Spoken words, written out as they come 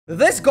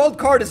This gold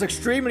card is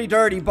extremely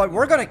dirty, but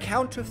we're gonna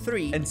count to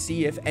 3 and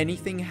see if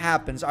anything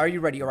happens. Are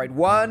you ready? All right,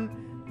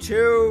 1,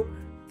 2,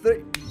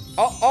 3.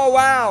 Oh,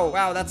 wow.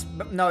 Wow,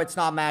 no, it's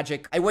not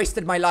magic. I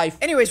wasted my life.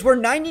 Anyways, we're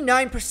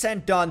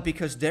 99% done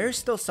because there's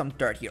still some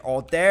dirt here.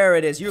 Oh, there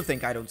it is. You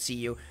think I don't see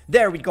you.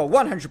 There we go.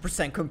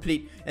 100%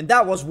 complete. And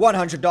that was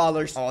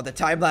 $100. Oh, the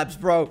time lapse,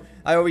 bro.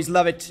 I always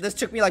love it. This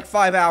took me like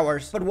 5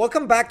 hours. But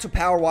welcome back to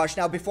Powerwash.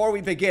 Now, before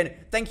we begin,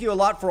 thank you a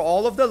lot for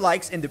all of the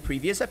likes in the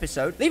previous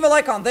episode. Leave a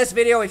like on this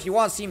video if you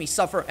want to see me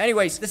suffer.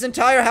 Anyways, this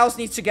entire house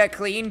needs to get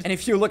cleaned. And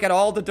if you look at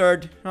all the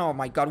dirt, oh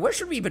my god, where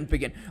should we even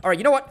begin? All right,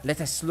 you know what? Let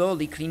us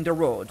slowly clean the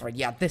road. All right,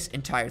 yeah, this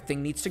entire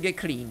thing needs to get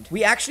cleaned.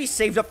 We actually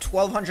saved up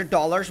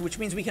 $1,200, which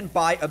means we can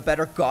buy a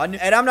better gun.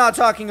 And I'm not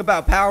talking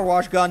about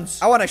Powerwash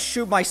guns. I want to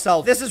shoot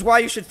myself. This is why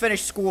you should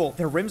finish school.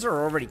 The rims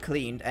are already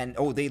cleaned, and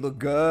oh, they look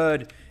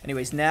good.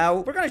 Anyways, now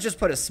we're gonna just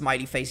put a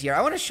smiley face here.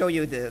 I want to show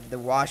you the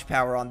wash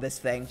power on this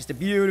thing. Just a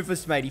beautiful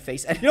smiley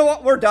face. And you know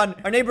what? We're done.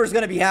 Our neighbor's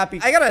gonna be happy.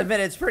 I gotta admit,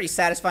 it's pretty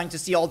satisfying to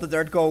see all the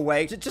dirt go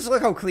away. Just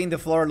look how clean the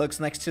floor looks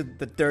next to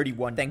the dirty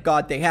one. Thank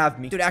God they have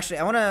me. Dude, actually,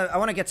 I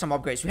wanna get some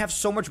upgrades. We have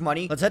so much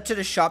money. Let's head to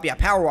the shop. Yeah,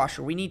 power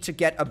washer. We need to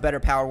get a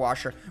better power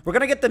washer. We're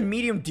gonna get the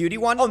medium duty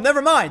one. Oh,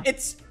 never mind.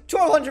 It's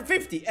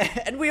 1,250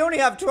 and we only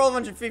have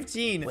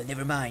 1,215. Well,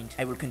 never mind.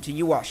 I will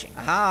continue washing.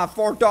 Aha,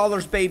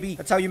 $4, baby.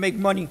 That's how you make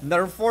money.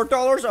 Another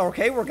 $4.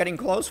 Okay, we're getting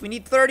close. We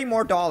need $30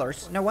 more.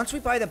 Now, once we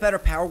buy the better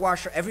power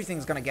washer,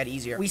 everything's gonna get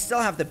easier. We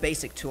still have the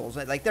basic tools.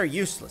 Like, they're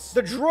useless.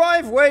 The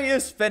driveway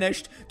is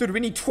finished. Dude,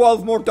 we need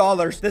 $12 more.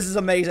 This is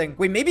amazing.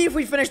 Wait, maybe if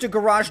we finish the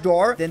garage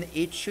door, then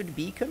it should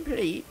be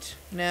complete.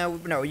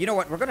 No, you know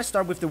what? We're gonna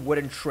start with the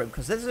wooden trim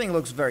because this thing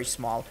looks very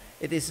small.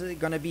 It is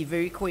gonna be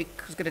very quick.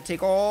 It's gonna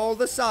take all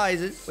the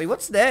sizes. Wait,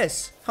 what's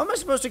this? How am I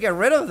supposed to get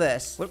rid of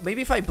this? What,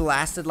 maybe if I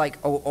blasted like...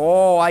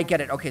 Oh, I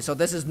get it. Okay, so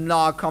this is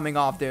not coming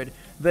off, dude.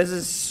 This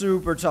is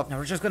super tough. Now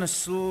we're just gonna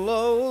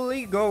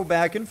slowly go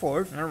back and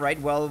forth. All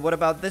right, well, what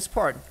about this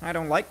part? I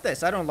don't like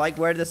this. I don't like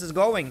where this is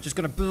going. Just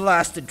gonna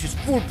blast it. Just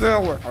full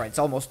power. All right, it's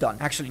almost done.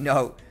 Actually,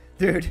 no.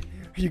 Dude,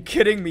 are you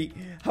kidding me?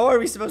 How are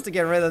we supposed to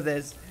get rid of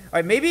this? All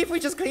right, maybe if we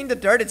just clean the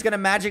dirt, it's gonna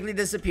magically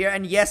disappear.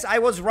 And yes, I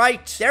was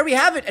right. There we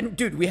have it. And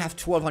dude, we have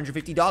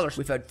 $1,250.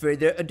 Without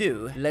further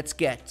ado, let's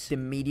get the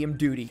medium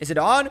duty. Is it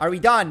on? Are we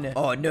done?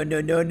 Oh,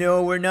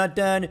 no, we're not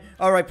done.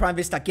 All right, Prime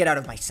Vista, get out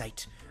of my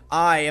sight.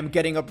 I am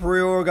getting a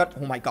pre-organ.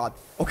 Oh my god.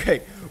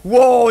 Okay.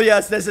 Whoa,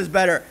 yes, this is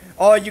better.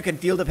 Oh, you can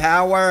feel the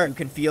power. You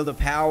can feel the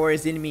power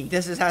is in me.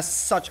 This has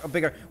such a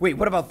bigger... Wait,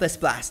 what about this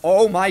blast?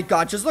 Oh my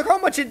god, just look how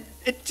much it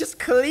just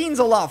cleans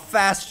a lot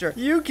faster.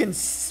 You can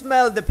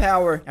smell the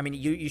power. I mean,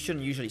 you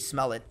shouldn't usually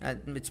smell it.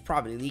 It's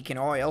probably leaking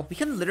oil. We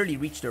can literally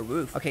reach the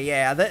roof. Okay,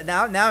 yeah,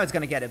 now it's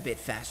gonna get a bit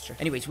faster.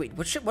 Anyways, wait,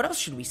 what else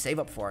should we save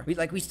up for?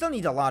 We still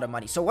need a lot of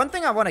money. So one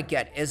thing I want to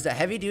get is the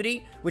heavy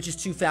duty, which is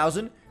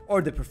 2,000,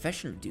 or the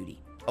professional duty.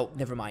 Oh,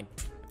 never mind.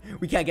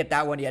 We can't get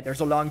that one yet.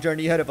 There's a long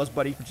journey ahead of us,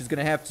 buddy. We're just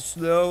gonna have to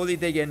slowly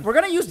dig in. We're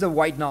gonna use the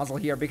white nozzle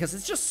here because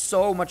it's just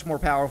so much more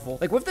powerful.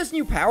 Like, with this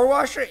new power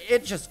washer,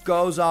 it just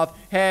goes off.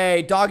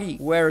 Hey, doggy,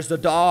 where's the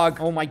dog?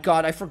 Oh my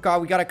god, I forgot.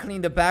 We gotta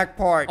clean the back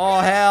part. Oh,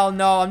 hell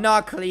no. I'm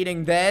not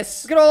cleaning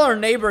this. Look at all our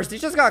neighbors. They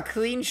just got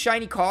clean,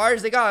 shiny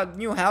cars. They got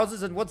new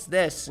houses, and what's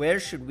this? Where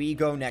should we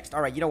go next?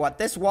 All right, you know what?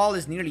 This wall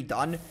is nearly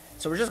done.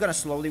 So we're just gonna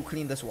slowly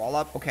clean this wall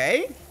up.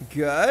 Okay,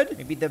 good.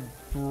 Maybe the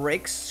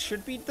bricks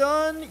should be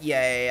done.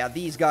 Yeah.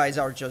 These guys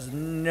are just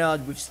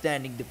not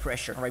withstanding the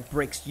pressure. All right,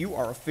 bricks, you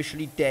are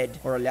officially dead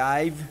or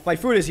alive. My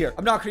food is here.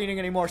 I'm not cleaning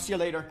anymore. See you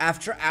later.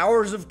 After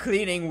hours of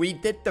cleaning, we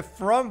did the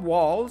front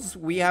walls.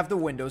 We have the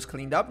windows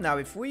cleaned up. Now,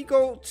 if we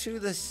go to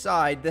the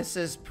side, this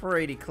is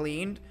pretty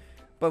cleaned.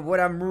 But what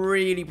I'm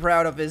really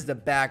proud of is the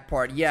back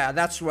part. Yeah,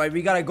 that's right.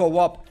 We gotta go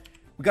up.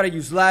 We gotta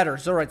use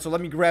ladders. All right, so let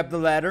me grab the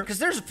ladder. Because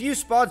there's a few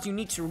spots you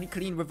need to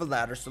re-clean with a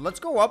ladder. So let's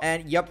go up.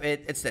 And yep,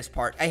 it's this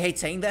part. I hate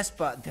saying this,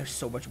 but there's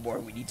so much more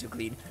we need to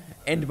clean.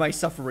 End my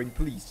suffering,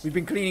 please. We've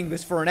been cleaning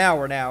this for an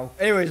hour now.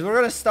 Anyways, we're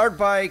gonna start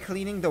by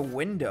cleaning the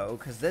window.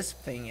 Because this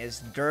thing is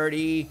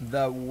dirty.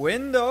 The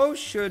window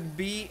should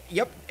be...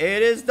 Yep,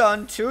 it is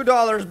done.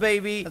 $2,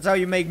 baby. That's how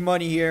you make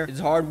money here.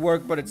 It's hard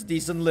work, but it's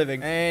decent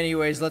living.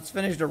 Anyways, let's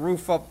finish the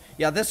roof up.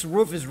 Yeah, this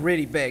roof is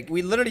really big.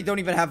 We literally don't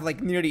even have,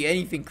 like, nearly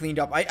anything cleaned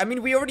up. I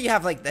mean, we already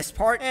have, like, this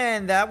part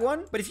and that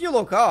one. But if you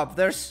look up,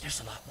 there's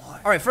a lot more.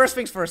 All right, first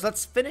things first.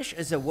 Let's finish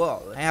as a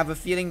wall. I have a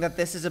feeling that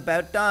this is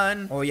about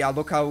done. Oh, yeah,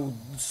 look how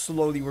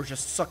slowly we're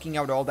just sucking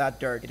out all that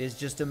dirt. It is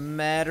just a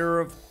matter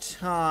of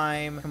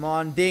time. Come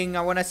on, ding.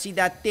 I want to see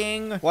that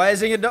ding. Why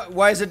is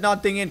it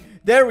not dinging?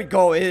 There we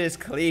go. It is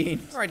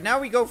clean. All right, now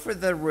we go for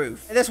the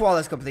roof. This wall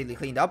is completely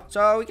cleaned up.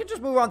 So we can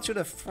just move on to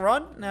the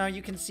front. Now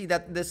you can see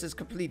that this is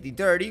completely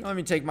dirty. Let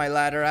me take my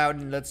ladder out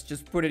and let's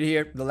just put it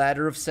here. The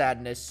ladder of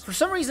sadness. For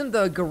some reason,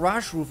 the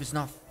garage roof is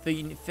not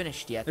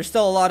finished yet. There's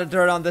still a lot of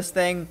dirt on this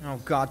thing. Oh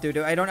god, dude,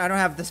 I don't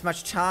have this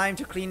much time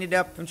to clean it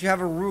up. Don't you have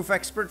a roof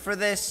expert for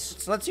this?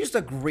 So let's use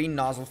the green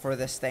nozzle for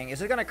this thing.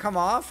 Is it gonna come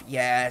off?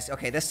 Yes.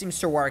 Okay, this seems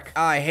to work.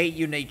 I hate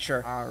you,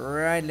 nature. All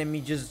right, let me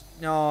just...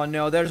 Oh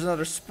no, there's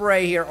another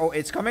spray here. Oh,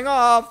 it's coming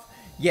off.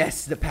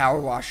 Yes, the power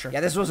washer. Yeah,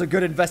 this was a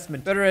good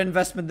investment. Better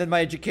investment than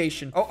my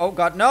education. Oh,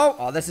 God, no.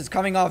 Oh, this is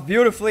coming off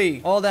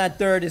beautifully. All that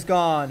dirt is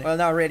gone. Well,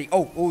 not really.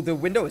 Oh, the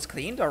window is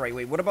cleaned. All right,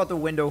 wait. What about the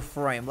window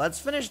frame? Let's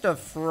finish the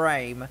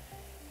frame.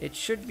 It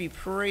should be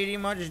pretty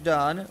much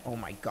done. Oh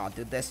my god,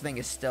 dude, this thing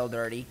is still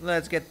dirty.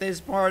 Let's get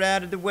this part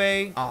out of the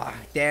way. Ah,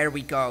 there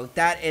we go.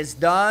 That is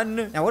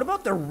done. Now, what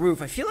about the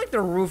roof? I feel like the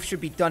roof should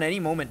be done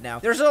any moment now.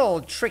 There's a little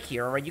trick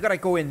here, all right? You gotta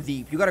go in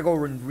deep. You gotta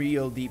go in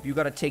real deep. You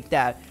gotta take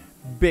that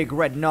big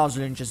red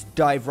nozzle and just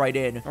dive right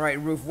in. All right,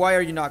 roof, why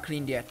are you not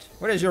cleaned yet?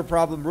 What is your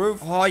problem,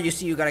 roof? Oh, you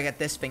see, you gotta get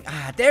this thing.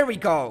 Ah, there we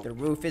go. The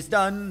roof is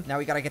done. Now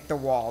we gotta get the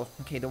wall.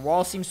 Okay, the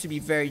wall seems to be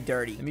very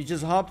dirty. Let me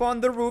just hop on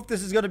the roof.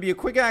 This is gonna be a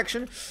quick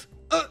action.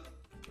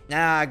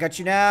 Nah, I got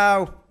you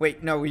now.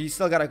 Wait, no, you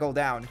still gotta go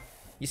down.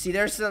 You see,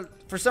 there's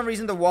for some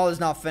reason, the wall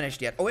is not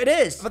finished yet. Oh, it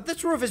is. But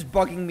this roof is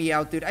bugging me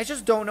out, dude. I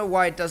just don't know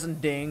why it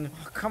doesn't ding.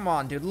 Oh, come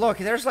on, dude. Look,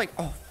 there's like,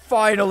 oh,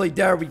 finally,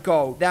 there we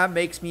go. That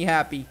makes me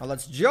happy. Well,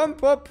 let's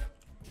jump up.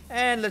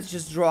 And let's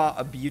just draw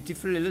a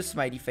beautiful little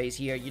smiley face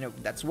here. You know,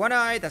 that's one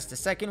eye. That's the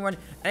second one.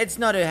 And it's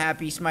not a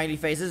happy smiley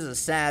face. This is a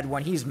sad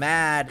one. He's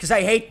mad because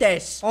I hate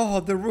this.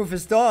 Oh, the roof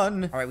is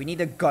done. All right, we need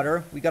a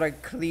gutter. We gotta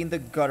clean the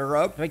gutter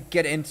up. How do I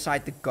get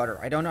inside the gutter?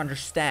 I don't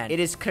understand.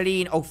 It is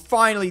clean. Oh,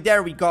 finally,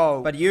 there we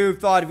go. But you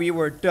thought we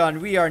were done.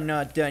 We are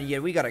not done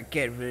yet. We gotta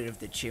get rid of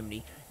the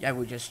chimney. I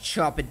would just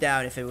chop it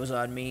down if it was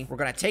on me. We're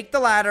gonna take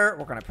the ladder.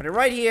 We're gonna put it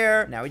right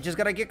here. Now we just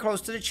gotta get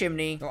close to the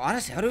chimney. Oh,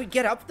 honestly, how do we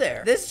get up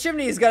there? This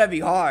chimney is gonna be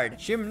hard.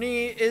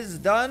 Chimney is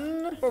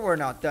done, but we're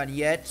not done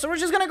yet. So we're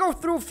just gonna go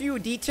through a few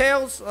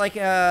details, like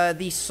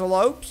these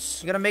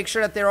slopes. We're gonna make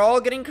sure that they're all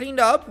getting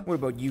cleaned up. What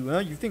about you, huh?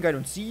 You think I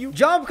don't see you?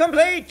 Job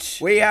complete!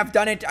 We have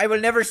done it. I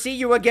will never see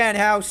you again,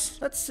 house.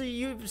 Let's see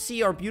you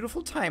see our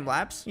beautiful time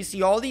lapse. You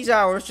see all these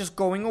hours just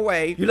going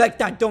away. You like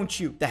that, don't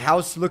you? The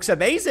house looks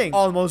amazing.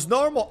 Almost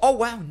normal. Oh,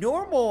 wow.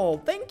 Normal.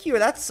 Thank you.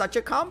 That's such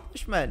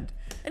accomplishment.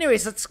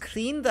 Anyways, let's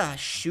clean the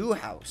shoe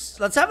house.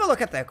 Let's have a look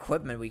at the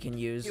equipment we can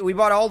use. We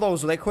bought all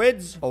those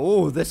liquids.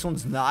 Oh, this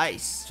one's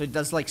nice. So it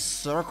does like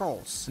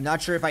circles. I'm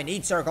not sure if I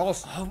need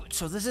circles. Oh,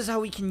 so this is how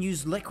we can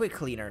use liquid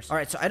cleaners. All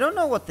right, so I don't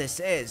know what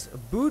this is. A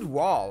boot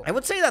wall. I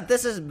would say that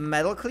this is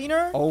metal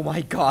cleaner. Oh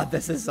my god,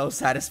 this is so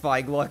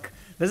satisfying. Look.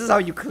 This is how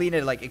you clean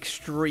it, like,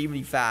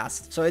 extremely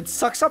fast. So it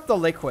sucks up the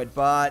liquid,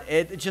 but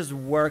it just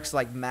works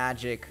like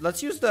magic.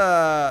 Let's use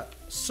the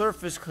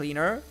surface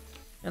cleaner.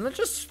 And let's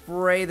just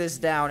spray this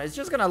down. It's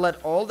just gonna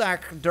let all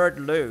that dirt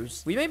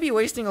loose. We may be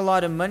wasting a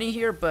lot of money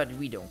here, but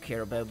we don't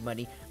care about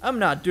money. I'm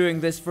not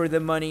doing this for the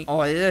money.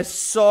 Oh, it is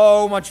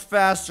so much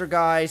faster,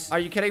 guys. Are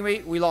you kidding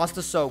me? We lost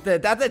the soap.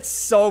 That's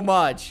so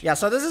much. Yeah,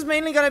 so this is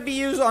mainly gonna be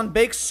used on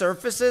big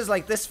surfaces.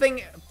 Like, this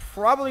thing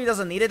probably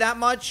doesn't need it that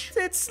much.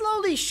 It's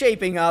slowly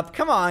shaping up.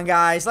 Come on,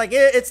 guys. Like,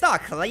 it's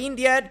not cleaned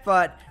yet,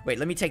 but... Wait,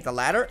 let me take the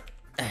ladder.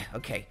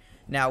 Okay.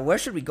 Now, where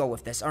should we go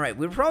with this? All right,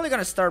 we're probably going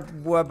to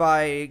start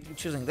by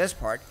choosing this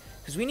part,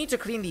 because we need to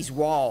clean these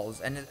walls,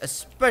 and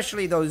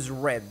especially those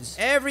ribs.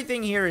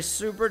 Everything here is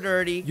super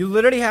dirty. You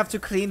literally have to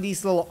clean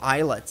these little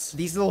eyelets,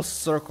 these little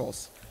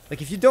circles.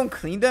 Like, if you don't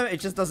clean them,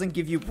 it just doesn't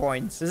give you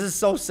points. This is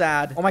so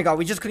sad. Oh my god,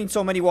 we just cleaned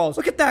so many walls.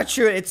 Look at that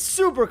shit. It's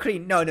super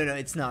clean. No,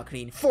 it's not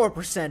clean.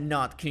 4%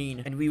 not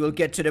clean. And we will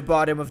get to the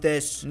bottom of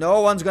this.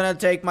 No one's gonna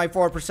take my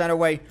 4%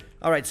 away.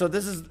 All right, so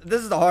this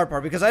is the hard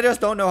part because I just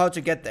don't know how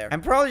to get there.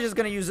 I'm probably just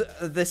gonna use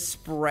this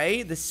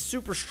spray, this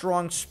super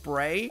strong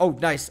spray. Oh,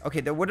 nice. Okay,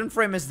 the wooden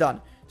frame is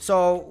done.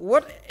 So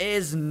what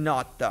is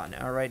not done?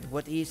 All right,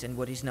 what is and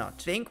what is not?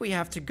 I think we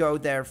have to go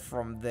there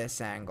from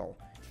this angle.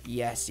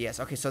 Yes.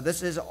 Okay, so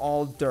this is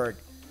all dirt.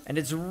 And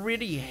it's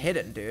really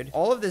hidden, dude.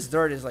 All of this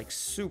dirt is, like,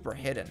 super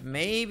hidden.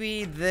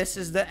 Maybe this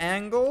is the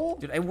angle?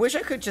 Dude, I wish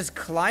I could just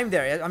climb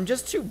there. I'm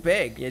just too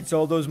big. It's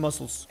all those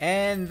muscles.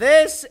 And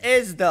this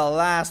is the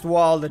last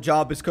wall. The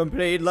job is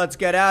complete. Let's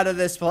get out of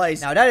this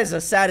place. Now, that is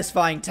a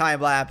satisfying time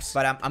lapse.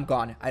 But I'm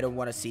gone. I don't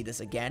want to see this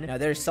again. Now,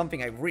 there's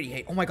something I really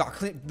hate. Oh, my God.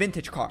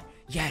 Vintage car.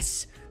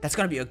 Yes. That's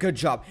gonna be a good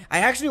job. I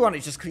actually want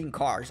to just clean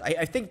cars.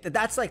 I think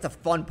that's, like, the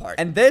fun part.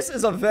 And this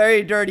is a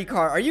very dirty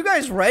car. Are you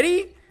guys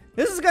ready?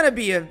 This is gonna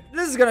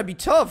be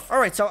tough. All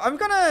right, so I'm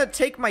gonna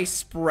take my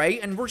spray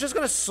and we're just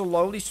gonna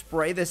slowly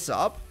spray this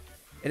up.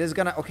 It is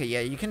gonna, okay, yeah,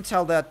 you can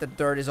tell that the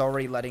dirt is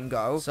already letting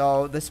go.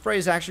 So the spray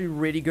is actually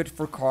really good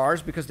for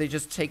cars because they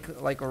just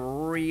take like a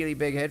really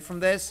big hit from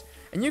this.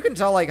 And you can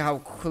tell like how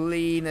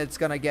clean it's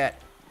gonna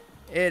get.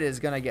 It is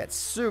gonna get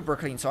super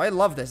clean. So I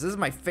love this. This is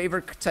my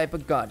favorite type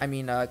of gun. I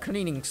mean,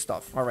 cleaning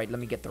stuff. All right, let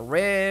me get the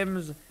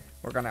rims.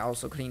 We're gonna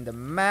also clean the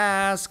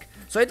mask.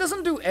 So it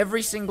doesn't do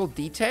every single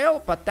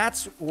detail, but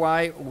that's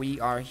why we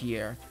are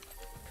here.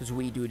 Because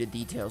we do the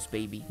details,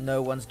 baby.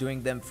 No one's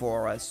doing them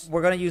for us.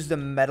 We're gonna use the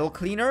metal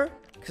cleaner,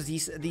 because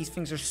these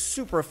things are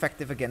super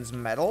effective against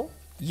metal.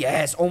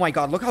 Yes. Oh my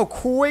god, look how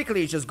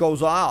quickly it just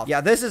goes off.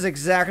 Yeah, this is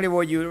exactly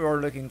what you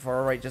are looking for.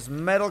 All right, just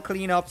metal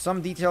cleanup.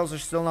 Some details are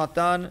still not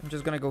done. I'm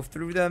just gonna go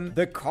through them.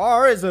 The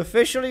car is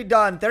officially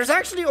done. There's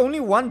actually only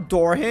one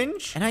door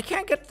hinge, and I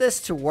can't get this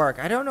to work.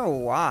 I don't know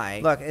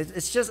why. Look,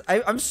 it's just,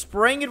 I'm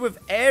spraying it with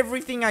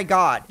everything I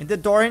got, and the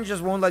door hinge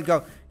just won't let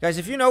go. Guys,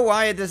 if you know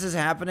why this is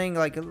happening,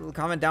 like,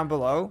 comment down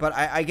below. But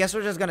I guess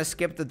we're just gonna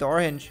skip the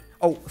door hinge.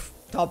 Oh,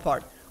 top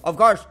part. Of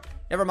course.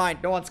 Never mind.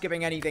 No one's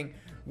skipping anything.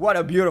 What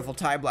a beautiful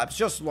time lapse.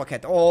 Just look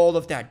at all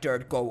of that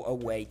dirt go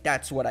away.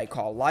 That's what I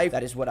call life.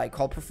 That is what I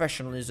call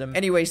professionalism.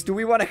 Anyways, do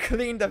we want to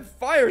clean the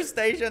fire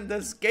station,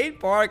 the skate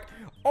park,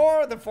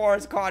 or the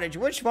forest cottage?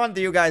 Which one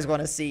do you guys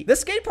want to see? The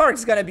skate park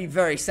is going to be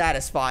very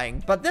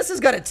satisfying, but this is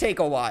going to take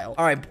a while.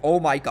 All right. Oh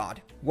my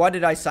God. What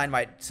did I sign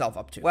myself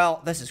up to?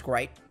 Well, this is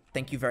great.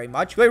 Thank you very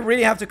much. Do I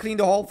really have to clean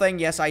the whole thing?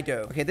 Yes, I do.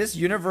 Okay, this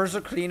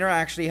universal cleaner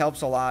actually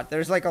helps a lot.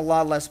 There's like a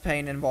lot less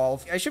pain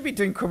involved. I should be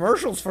doing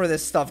commercials for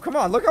this stuff. Come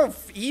on, look how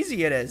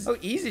easy it is. How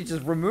easy it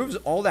just removes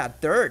all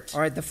that dirt. All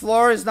right, the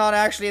floor is not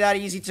actually that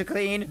easy to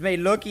clean. It may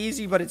look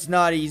easy, but it's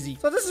not easy.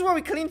 So this is what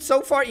we cleaned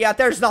so far. Yeah,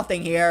 there's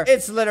nothing here.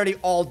 It's literally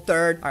all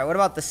dirt. All right, what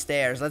about the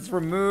stairs? Let's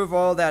remove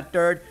all that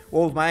dirt.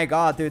 Oh my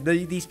God, dude,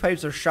 these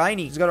pipes are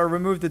shiny. Just gotta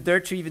remove the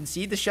dirt to even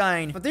see the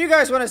shine. But do you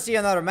guys want to see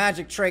another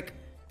magic trick?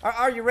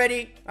 Are you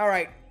ready? All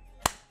right.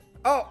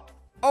 Oh,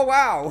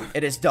 wow.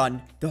 It is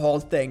done. The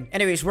whole thing.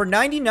 Anyways, we're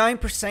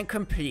 99%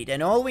 complete,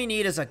 and all we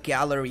need is a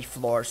gallery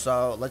floor.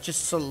 So let's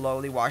just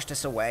slowly wash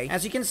this away.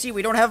 As you can see,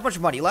 we don't have much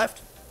money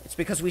left. It's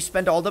because we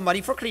spent all the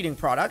money for cleaning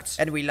products,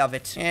 and we love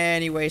it.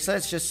 Anyways,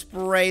 let's just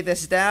spray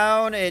this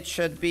down. It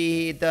should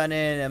be done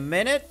in a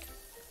minute.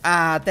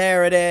 Ah,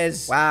 there it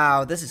is.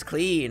 Wow, this is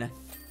clean.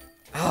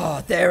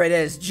 Oh, there it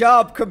is.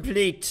 Job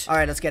complete. All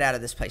right, let's get out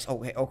of this place.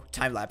 Oh, hey, oh,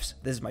 time lapse.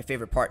 This is my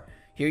favorite part.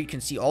 Here you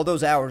can see all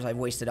those hours I've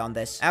wasted on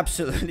this.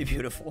 Absolutely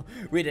beautiful.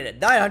 We did it.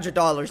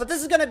 $900. But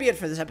this is going to be it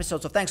for this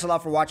episode. So thanks a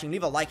lot for watching.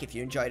 Leave a like if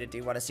you enjoyed it. Do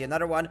you want to see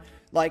another one?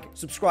 Like,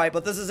 subscribe.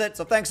 But this is it.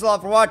 So thanks a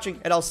lot for watching.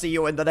 And I'll see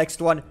you in the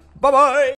next one. Bye-bye.